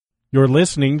You're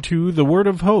listening to The Word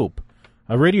of Hope,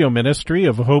 a radio ministry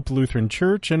of Hope Lutheran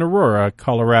Church in Aurora,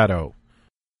 Colorado.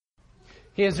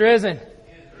 He is risen.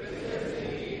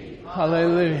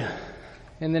 Hallelujah.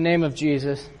 In the name of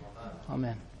Jesus.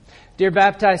 Amen. Dear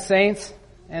baptized saints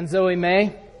and Zoe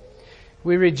May,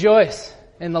 we rejoice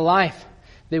in the life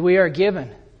that we are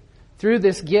given through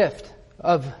this gift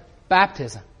of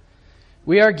baptism.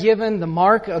 We are given the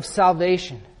mark of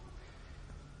salvation.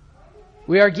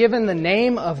 We are given the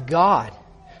name of God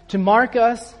to mark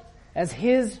us as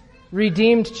His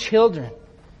redeemed children.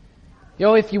 You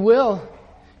know, if you will,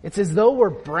 it's as though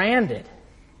we're branded.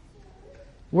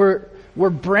 We're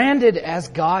branded as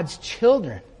God's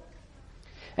children.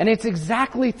 And it's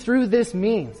exactly through this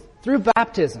means, through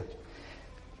baptism,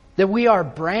 that we are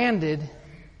branded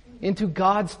into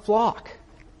God's flock.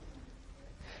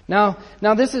 Now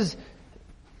this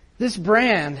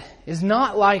brand is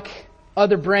not like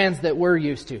other brands that we're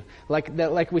used to,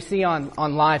 like we see on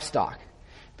livestock.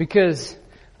 Because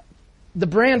the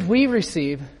brand we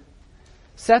receive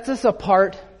sets us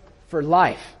apart for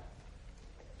life.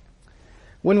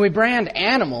 When we brand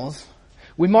animals,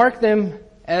 we mark them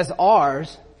as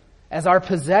ours, as our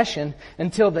possession,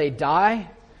 until they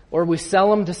die or we sell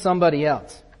them to somebody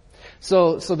else.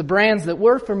 So the brands that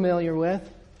we're familiar with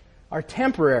are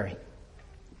temporary.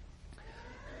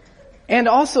 And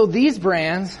also these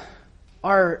brands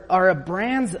are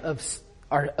brands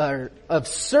of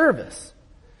service.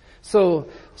 So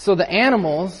the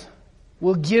animals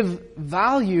will give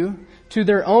value to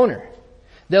their owner.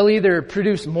 They'll either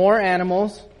produce more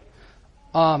animals,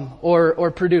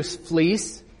 or produce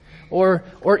fleece, or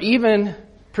even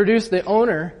produce the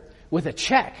owner with a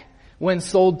check when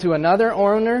sold to another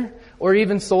owner, or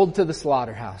even sold to the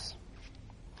slaughterhouse.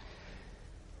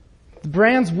 The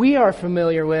brands we are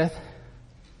familiar with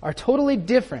are totally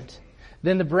different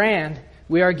than the brand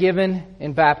we are given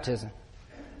in baptism.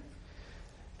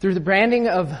 Through the branding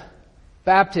of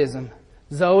baptism,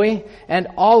 Zoe and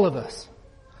all of us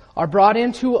are brought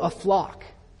into a flock.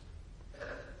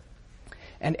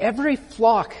 And every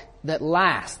flock that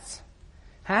lasts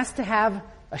has to have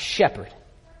a shepherd.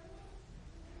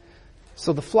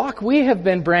 So the flock we have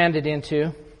been branded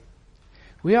into,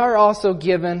 we are also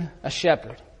given a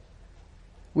shepherd.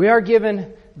 We are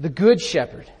given the good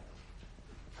shepherd,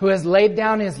 who has laid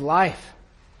down his life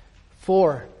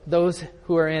for those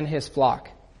who are in his flock.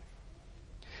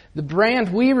 The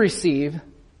brand we receive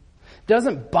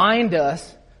doesn't bind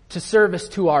us to service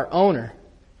to our owner,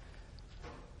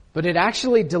 but it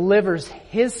actually delivers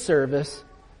his service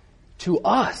to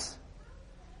us.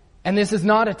 And this is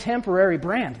not a temporary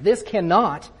brand. This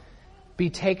cannot be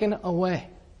taken away.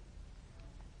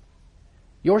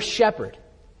 Your shepherd,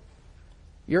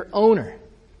 your owner,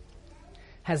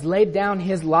 has laid down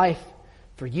his life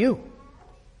for you.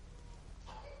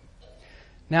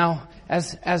 Now,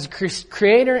 as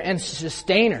creator and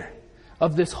sustainer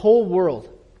of this whole world,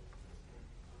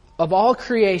 of all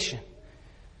creation,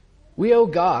 we owe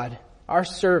God our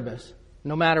service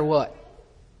no matter what.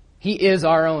 He is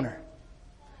our owner.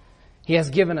 He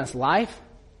has given us life,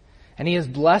 and He has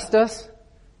blessed us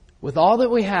with all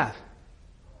that we have.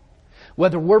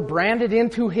 Whether we're branded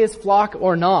into His flock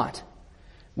or not,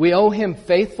 we owe Him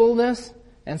faithfulness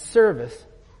and service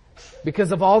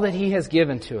because of all that He has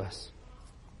given to us.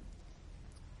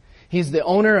 He's the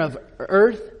owner of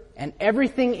earth, and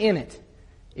everything in it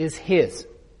is His.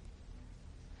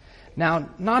 Now,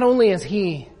 not only is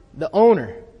He the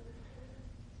owner,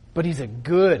 but He's a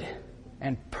good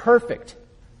and perfect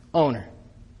owner.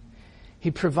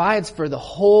 He provides for the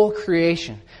whole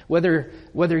creation, whether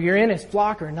you're in His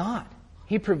flock or not.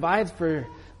 He provides for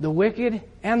the wicked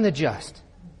and the just.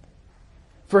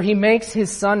 For He makes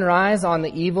His sun rise on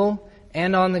the evil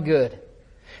and on the good,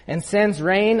 and sends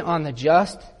rain on the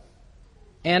just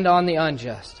and on the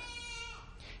unjust.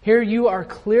 Here you are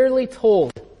clearly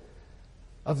told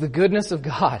of the goodness of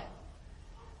God.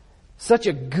 Such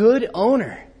a good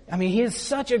owner. I mean, He is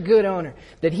such a good owner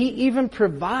that He even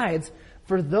provides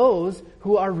for those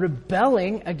who are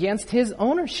rebelling against His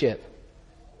ownership.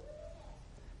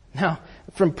 Now,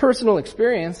 from personal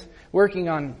experience, working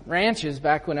on ranches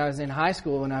back when I was in high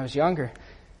school, when I was younger,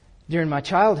 during my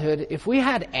childhood, if we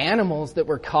had animals that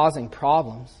were causing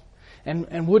problems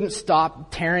and wouldn't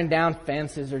stop tearing down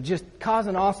fences or just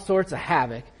causing all sorts of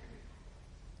havoc,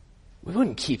 we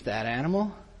wouldn't keep that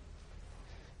animal.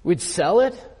 We'd sell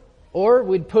it, or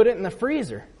we'd put it in the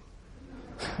freezer.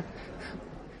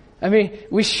 I mean,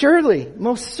 we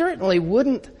most certainly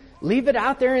wouldn't leave it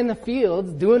out there in the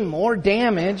fields doing more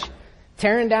damage,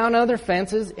 tearing down other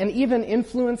fences, and even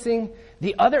influencing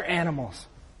the other animals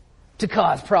to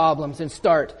cause problems and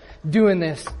start doing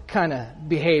this kind of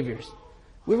behaviors.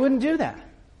 We wouldn't do that.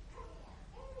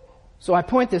 So I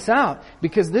point this out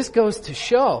because this goes to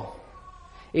show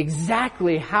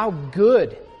exactly how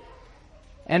good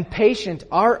and patient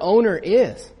our owner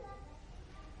is.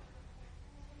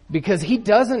 Because he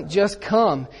doesn't just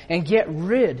come and get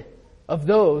rid of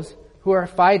those who are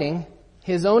fighting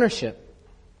his ownership.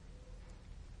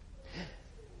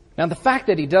 Now, the fact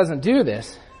that he doesn't do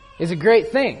this is a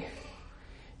great thing.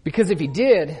 Because if he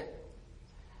did,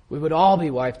 we would all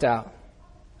be wiped out.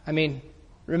 I mean,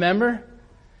 remember?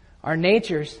 Our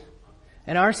natures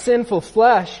and our sinful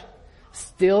flesh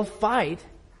still fight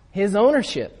his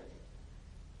ownership.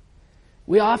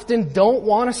 We often don't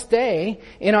want to stay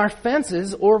in our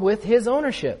fences or with his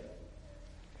ownership.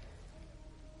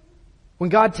 When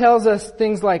God tells us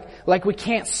things like we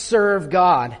can't serve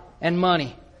God and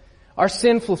money, our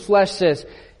sinful flesh says,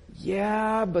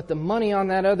 yeah, but the money on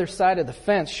that other side of the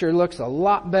fence sure looks a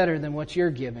lot better than what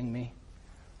you're giving me.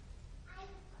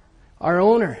 Our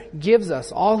owner gives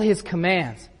us all his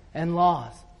commands and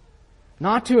laws,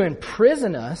 not to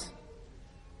imprison us,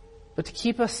 but to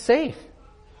keep us safe.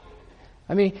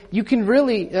 I mean, you can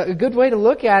really, a good way to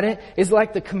look at it is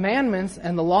like the commandments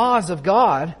and the laws of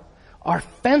God are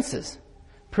fences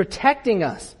protecting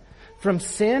us from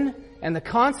sin and the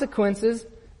consequences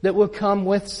that will come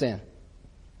with sin.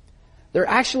 They're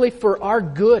actually for our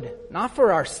good, not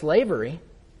for our slavery.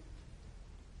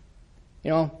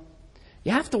 You know,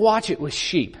 you have to watch it with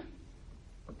sheep.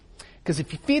 Because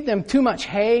if you feed them too much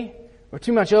hay or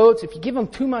too much oats, if you give them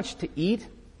too much to eat,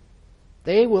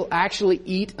 they will actually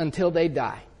eat until they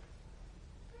die.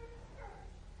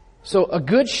 So a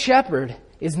good shepherd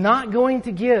is not going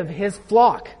to give his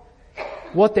flock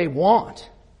what they want,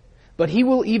 but he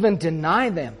will even deny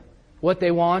them what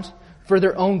they want for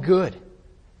their own good,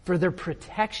 for their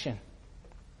protection.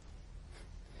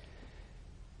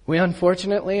 We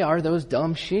unfortunately are those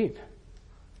dumb sheep.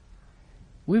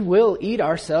 We will eat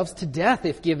ourselves to death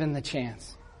if given the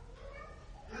chance.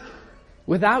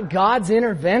 Without God's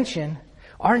intervention,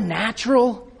 our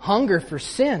natural hunger for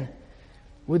sin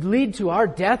would lead to our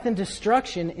death and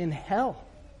destruction in hell.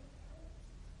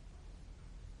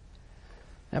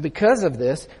 Now, because of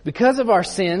this, because of our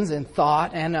sins in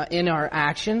thought and in our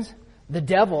actions, the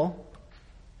devil,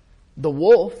 the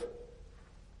wolf,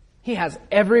 he has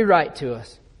every right to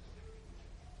us.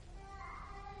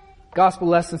 Gospel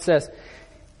lesson says,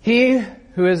 "He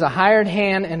who is a hired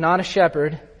hand and not a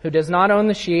shepherd, who does not own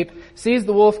the sheep, sees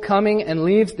the wolf coming and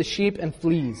leaves the sheep and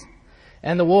flees.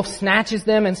 And the wolf snatches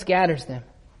them and scatters them.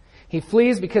 He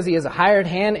flees because he is a hired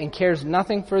hand and cares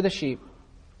nothing for the sheep."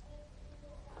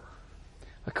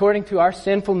 According to our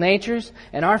sinful natures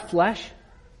and our flesh,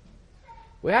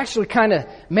 we actually kind of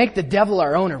make the devil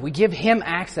our owner. We give him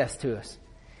access to us.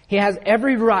 He has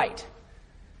every right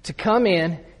to come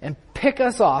in and pick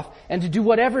us off and to do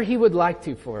whatever he would like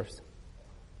to for us.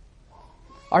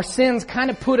 Our sins kind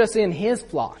of put us in his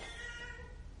flock.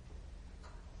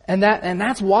 And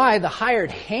that's why the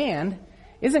hired hand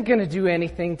isn't going to do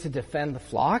anything to defend the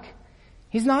flock.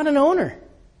 He's not an owner.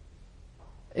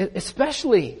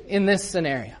 Especially in this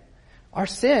scenario. Our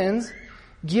sins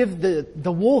give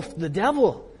the wolf, the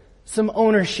devil, some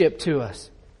ownership to us.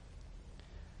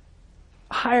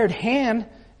 A hired hand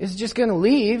is just going to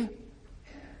leave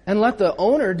and let the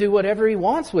owner do whatever he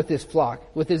wants with his flock,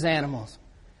 with his animals.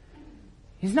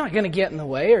 He's not going to get in the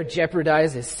way or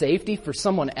jeopardize his safety for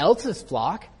someone else's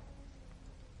flock.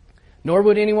 Nor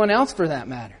would anyone else for that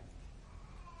matter.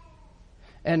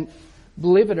 And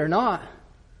believe it or not,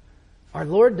 our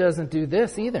Lord doesn't do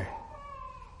this either.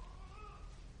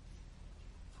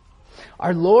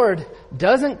 Our Lord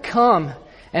doesn't come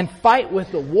and fight with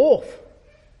the wolf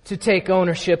to take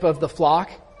ownership of the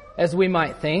flock, as we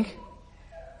might think.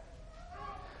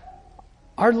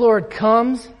 Our Lord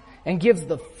comes and gives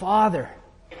the Father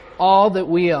all that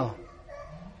we owe.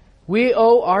 We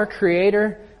owe our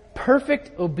Creator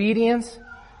perfect obedience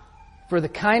for the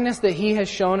kindness that He has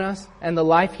shown us and the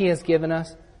life He has given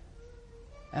us.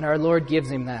 And our Lord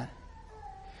gives Him that.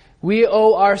 We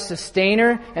owe our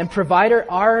Sustainer and Provider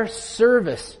our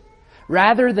service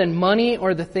rather than money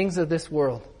or the things of this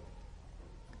world.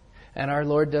 And our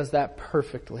Lord does that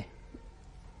perfectly.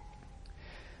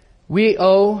 We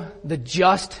owe the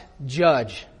just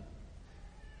judge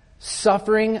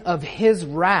suffering of His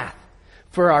wrath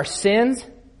for our sins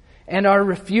and our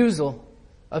refusal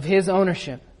of His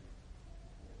ownership.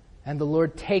 And the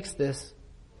Lord takes this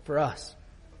for us.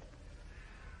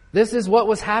 This is what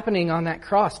was happening on that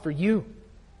cross for you.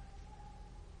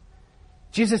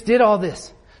 Jesus did all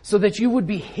this so that you would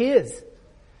be His.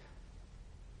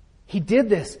 He did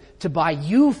this to buy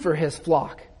you for His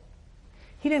flock.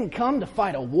 He didn't come to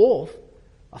fight a wolf,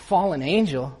 a fallen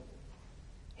angel.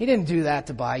 He didn't do that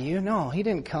to buy you. No, He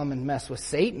didn't come and mess with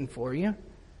Satan for you.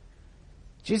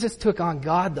 Jesus took on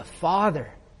God the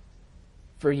Father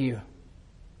for you.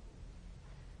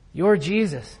 Your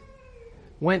Jesus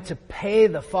went to pay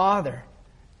the Father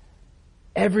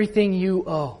everything you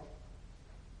owe.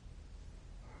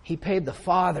 He paid the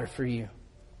Father for you.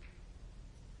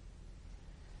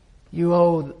 You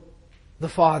owe the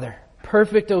Father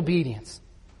perfect obedience.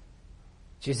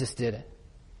 Jesus did it.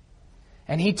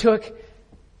 And He took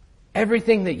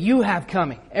everything that you have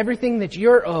coming, everything that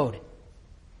you're owed,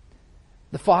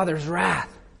 the Father's wrath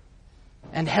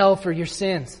and hell for your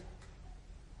sins.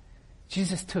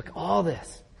 Jesus took all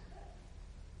this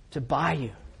to buy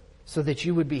you so that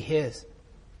you would be His.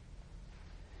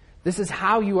 This is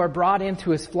how you are brought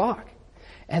into His flock.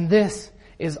 And this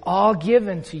is all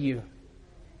given to you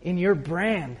in your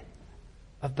brand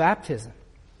of baptism.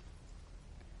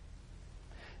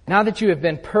 Now that you have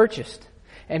been purchased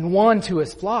and won to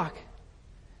His flock,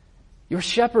 your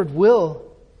shepherd will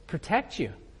protect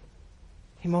you.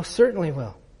 He most certainly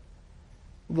will.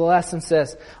 The lesson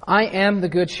says, I am the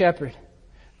good shepherd.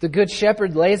 The good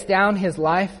shepherd lays down his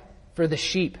life for the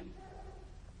sheep.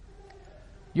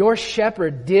 Your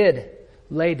shepherd did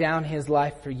lay down his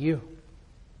life for you.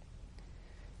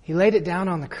 He laid it down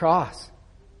on the cross.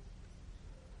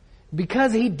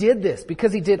 Because He did this,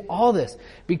 because He did all this,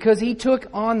 because He took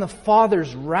on the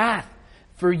Father's wrath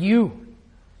for you.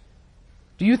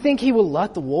 Do you think He will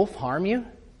let the wolf harm you?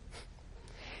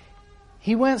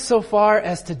 He went so far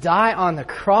as to die on the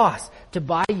cross to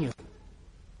buy you.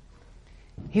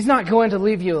 He's not going to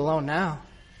leave you alone now.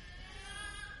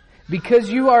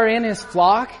 Because you are in His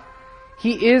flock,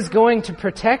 He is going to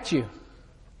protect you.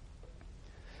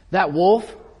 That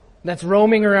wolf that's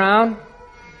roaming around,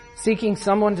 seeking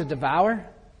someone to devour,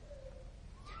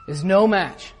 is no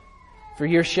match for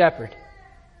your shepherd.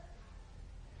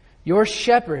 Your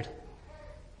shepherd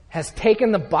has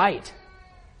taken the bite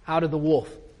out of the wolf.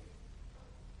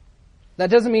 That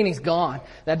doesn't mean he's gone.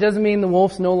 That doesn't mean the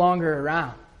wolf's no longer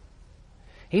around.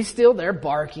 He's still there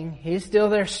barking. He's still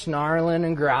there snarling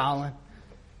and growling.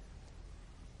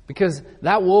 Because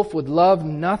that wolf would love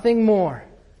nothing more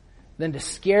than to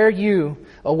scare you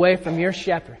away from your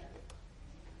shepherd.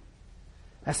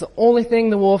 That's the only thing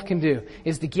the wolf can do,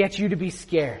 is to get you to be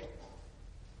scared.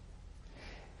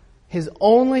 His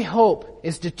only hope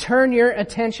is to turn your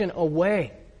attention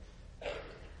away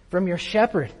from your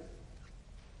shepherd.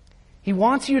 He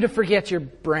wants you to forget your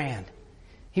brand.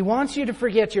 He wants you to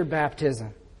forget your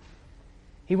baptism.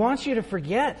 He wants you to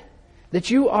forget that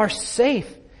you are safe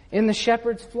in the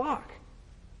shepherd's flock.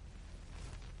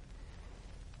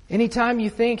 Anytime you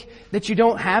think that you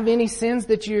don't have any sins,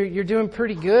 that you're doing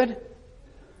pretty good,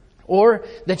 or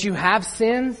that you have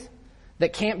sins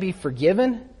that can't be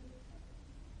forgiven,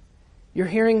 you're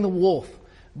hearing the wolf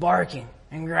barking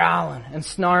and growling and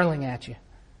snarling at you.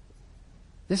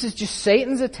 This is just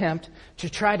Satan's attempt to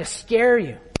try to scare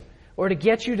you or to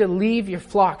get you to leave your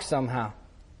flock somehow.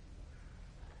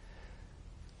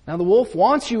 Now the wolf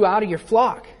wants you out of your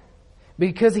flock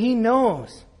because he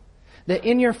knows that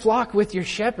in your flock with your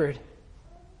shepherd,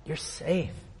 you're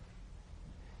safe.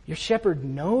 Your shepherd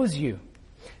knows you.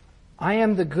 I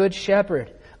am the good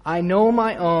shepherd. I know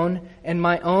my own, and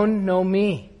my own know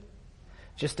me.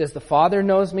 Just as the Father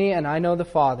knows me, and I know the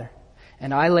Father.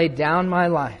 And I lay down my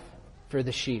life for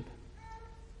the sheep.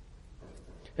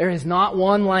 There is not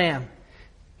one lamb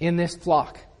in this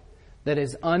flock that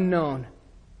is unknown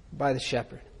by the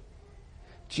shepherd.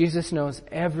 Jesus knows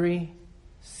every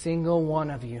single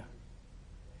one of you.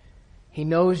 He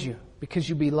knows you because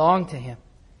you belong to Him.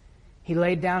 He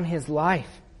laid down His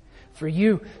life for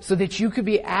you so that you could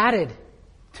be added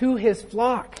to His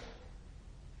flock.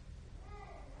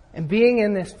 And being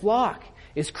in this flock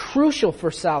is crucial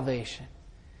for salvation.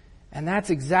 And that's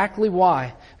exactly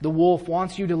why the wolf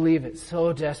wants you to leave it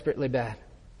so desperately bad.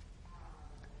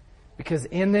 Because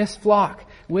in this flock,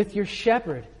 with your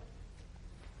shepherd,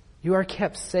 you are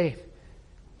kept safe.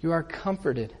 You are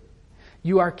comforted.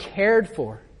 You are cared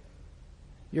for.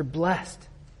 You're blessed.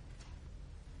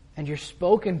 And you're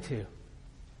spoken to.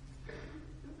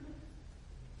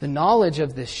 The knowledge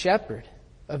of this shepherd,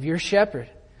 of your shepherd,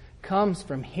 comes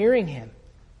from hearing Him.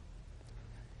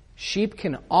 Sheep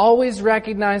can always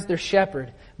recognize their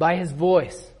shepherd by his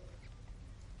voice.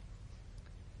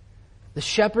 The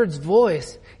shepherd's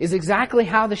voice is exactly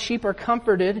how the sheep are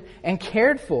comforted and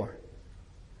cared for.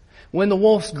 When the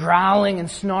wolf's growling and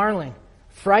snarling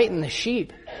frighten the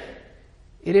sheep,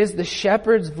 it is the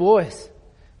shepherd's voice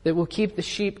that will keep the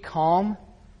sheep calm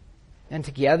and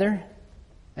to gather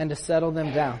and to settle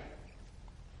them down.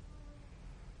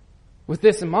 With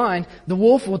this in mind, the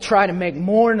wolf will try to make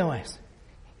more noise.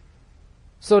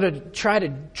 So to try to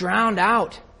drown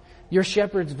out your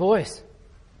shepherd's voice.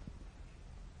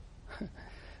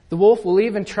 The wolf will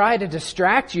even try to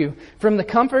distract you from the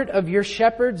comfort of your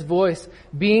shepherd's voice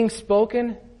being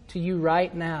spoken to you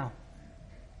right now.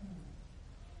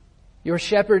 Your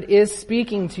shepherd is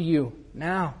speaking to you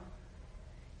now.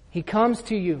 He comes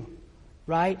to you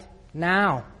right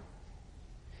now.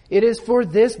 It is for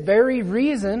this very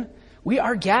reason we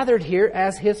are gathered here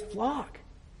as His flock.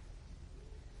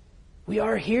 We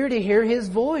are here to hear His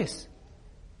voice,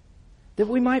 that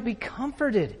we might be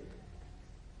comforted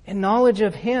in knowledge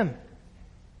of Him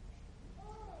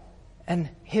and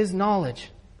His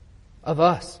knowledge of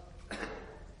us.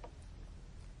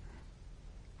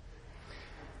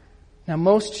 Now,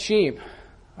 most sheep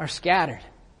are scattered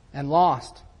and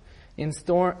lost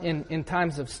in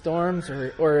times of storms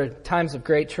or times of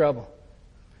great trouble.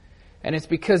 And it's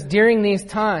because during these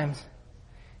times,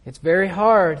 it's very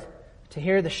hard to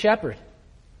hear the shepherd.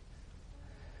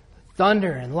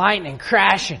 Thunder and lightning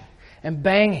crashing and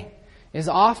banging is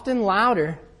often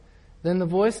louder than the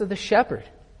voice of the shepherd.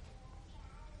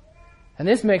 And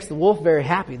this makes the wolf very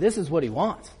happy. This is what he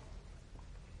wants.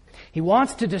 He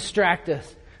wants to distract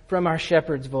us from our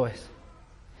shepherd's voice.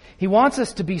 He wants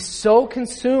us to be so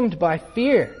consumed by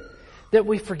fear that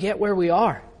we forget where we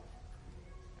are.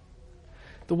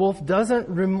 The wolf doesn't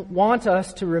want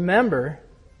us to remember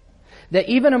that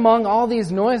even among all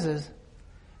these noises,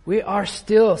 we are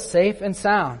still safe and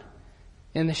sound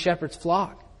in the shepherd's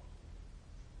flock.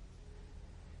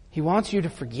 He wants you to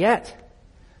forget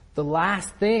the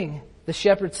last thing the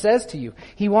shepherd says to you.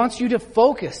 He wants you to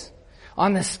focus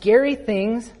on the scary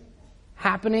things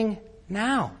happening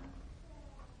now.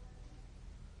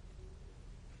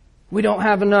 We don't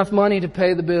have enough money to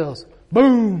pay the bills.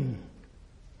 Boom!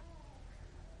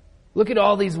 Look at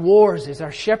all these wars. Is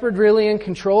our shepherd really in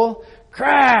control?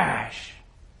 Crash!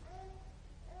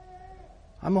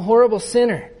 I'm a horrible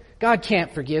sinner. God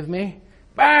can't forgive me.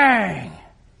 Bang!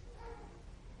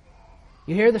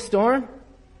 You hear the storm?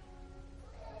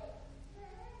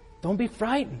 Don't be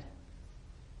frightened.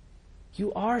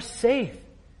 You are safe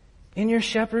in your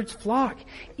shepherd's flock,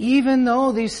 even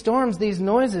though these storms, these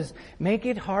noises, make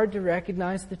it hard to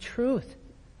recognize the truth.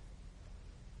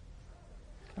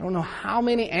 I don't know how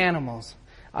many animals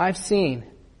I've seen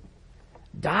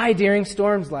die during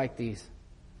storms like these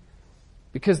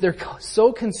because they're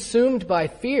so consumed by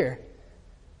fear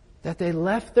that they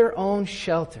left their own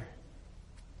shelter.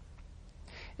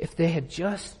 If they had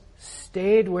just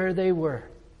stayed where they were,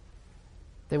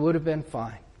 they would have been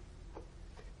fine.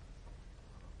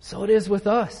 So it is with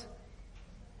us.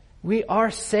 We are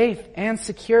safe and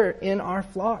secure in our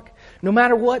flock, no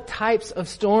matter what types of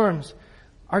storms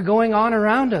are going on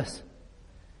around us,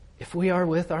 if we are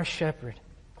with our shepherd.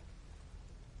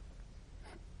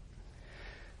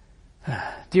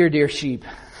 Dear sheep,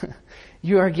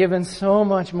 you are given so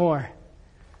much more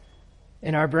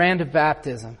in our brand of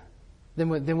baptism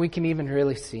than we can even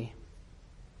really see.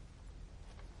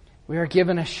 We are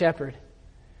given a shepherd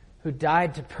who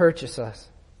died to purchase us.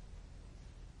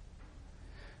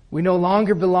 We no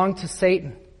longer belong to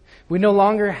Satan. We no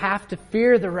longer have to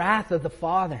fear the wrath of the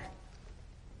Father.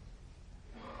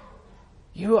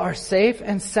 You are safe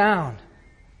and sound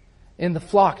in the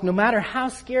flock, no matter how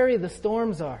scary the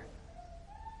storms are.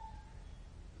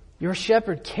 Your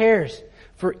shepherd cares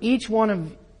for each one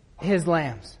of his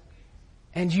lambs.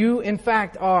 And you, in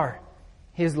fact, are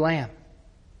his lamb.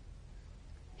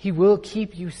 He will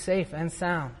keep you safe and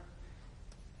sound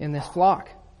in this flock.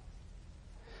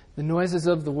 The noises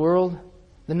of the world,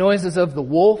 the noises of the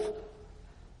wolf,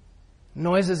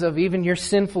 noises of even your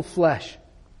sinful flesh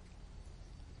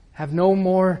have no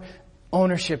more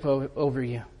ownership over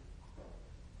you.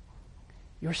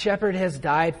 Your shepherd has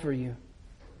died for you.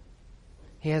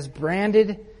 He has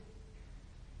branded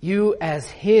you as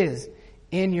his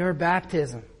in your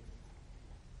baptism.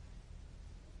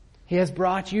 He has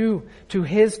brought you to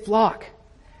his flock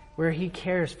where he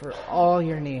cares for all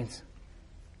your needs.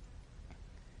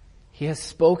 He has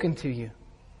spoken to you.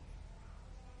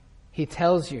 He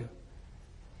tells you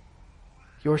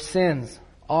your sins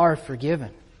are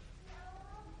forgiven.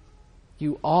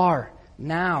 You are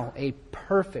now a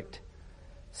perfect,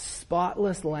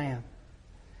 spotless lamb,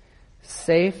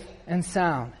 safe and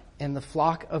sound in the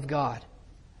flock of God,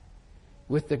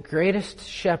 with the greatest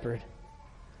shepherd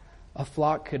a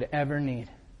flock could ever need.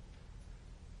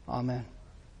 Amen.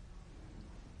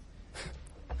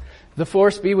 The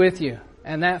force be with you,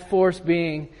 and that force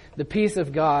being the peace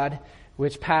of God,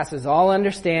 which passes all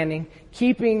understanding,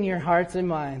 keeping your hearts and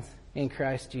minds in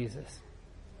Christ Jesus.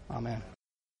 Amen.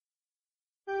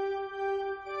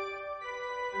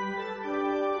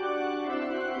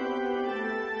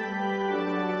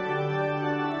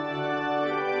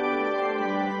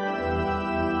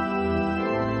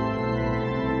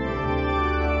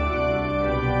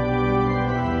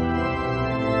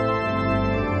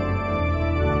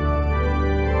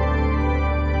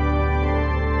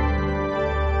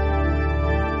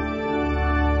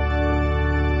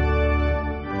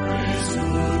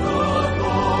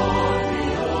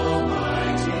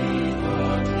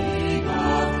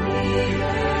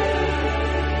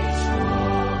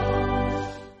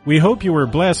 We hope you were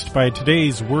blessed by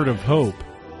today's Word of Hope.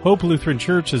 Hope Lutheran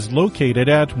Church is located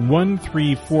at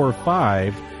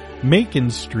 1345 Macon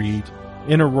Street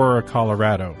in Aurora,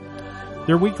 Colorado.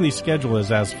 Their weekly schedule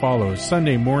is as follows: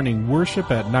 Sunday morning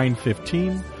worship at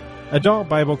 9:15, adult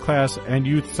Bible class and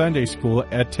youth Sunday school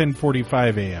at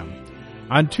 10:45 a.m.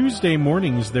 On Tuesday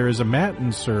mornings there is a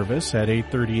Matin service at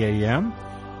 8:30 a.m.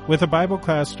 with a Bible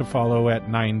class to follow at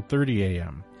 9:30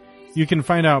 a.m. You can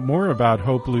find out more about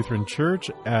Hope Lutheran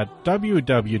Church at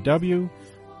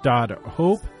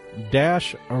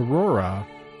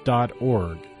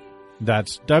www.hope-aurora.org.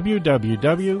 That's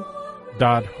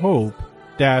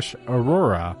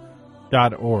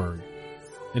www.hope-aurora.org.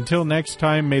 Until next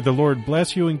time, may the Lord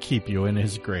bless you and keep you in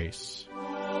His grace.